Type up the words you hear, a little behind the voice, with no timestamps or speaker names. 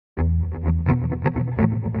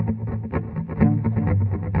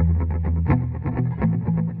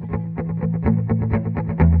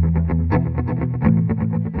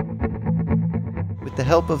the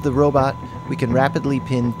help of the robot, we can rapidly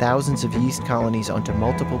pin thousands of yeast colonies onto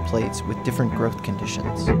multiple plates with different growth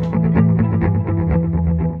conditions.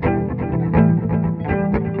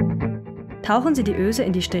 Tauchen Sie die Öse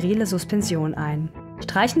in die sterile Suspension ein.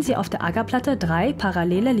 Streichen Sie auf der Agarplatte 3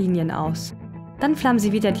 parallele Linien aus. Dann flammen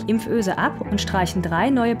Sie wieder die Impföse ab und streichen 3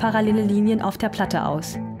 neue parallele Linien auf der Platte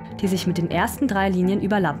aus, die sich mit den ersten 3 Linien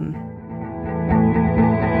überlappen.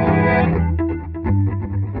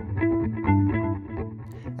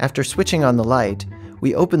 After switching on the light,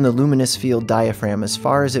 we open the luminous field diaphragm as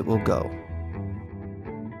far as it will go.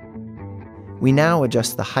 We now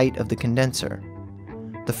adjust the height of the condenser.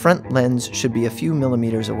 The front lens should be a few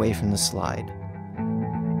millimeters away from the slide.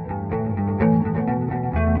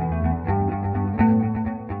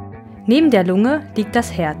 Neben der Lunge liegt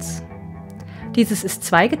das Herz. Dieses ist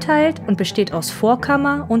zweigeteilt und besteht aus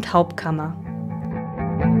Vorkammer und Hauptkammer.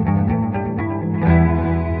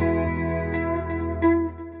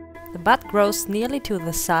 The bud grows nearly to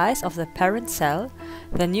the size of the parent cell,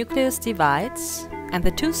 the nucleus divides, and the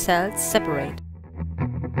 2 cells separate.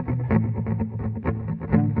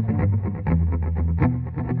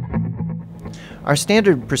 Our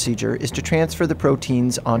standard procedure is to transfer the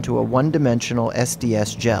proteins onto a one-dimensional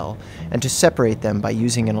SDS gel and to separate them by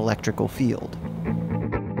using an electrical field.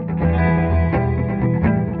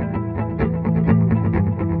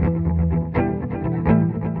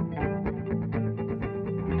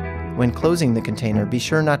 When closing the container, be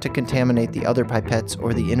sure not to contaminate the other pipettes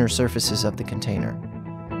or the inner surfaces of the container.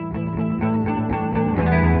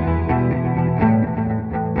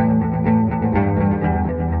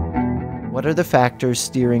 What are the factors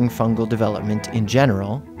steering fungal development in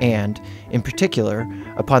general, and, in particular,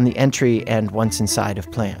 upon the entry and once inside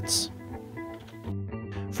of plants?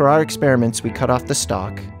 For our experiments, we cut off the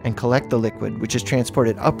stalk and collect the liquid, which is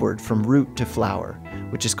transported upward from root to flower,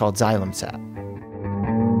 which is called xylem sap.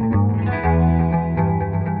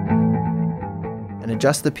 And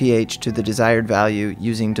adjust the pH to the desired value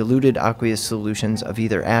using diluted aqueous solutions of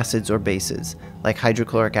either acids or bases, like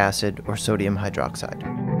hydrochloric acid or sodium hydroxide.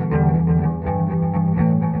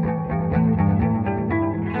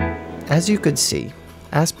 As you could see,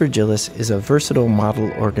 Aspergillus is a versatile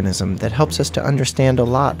model organism that helps us to understand a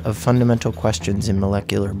lot of fundamental questions in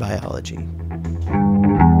molecular biology.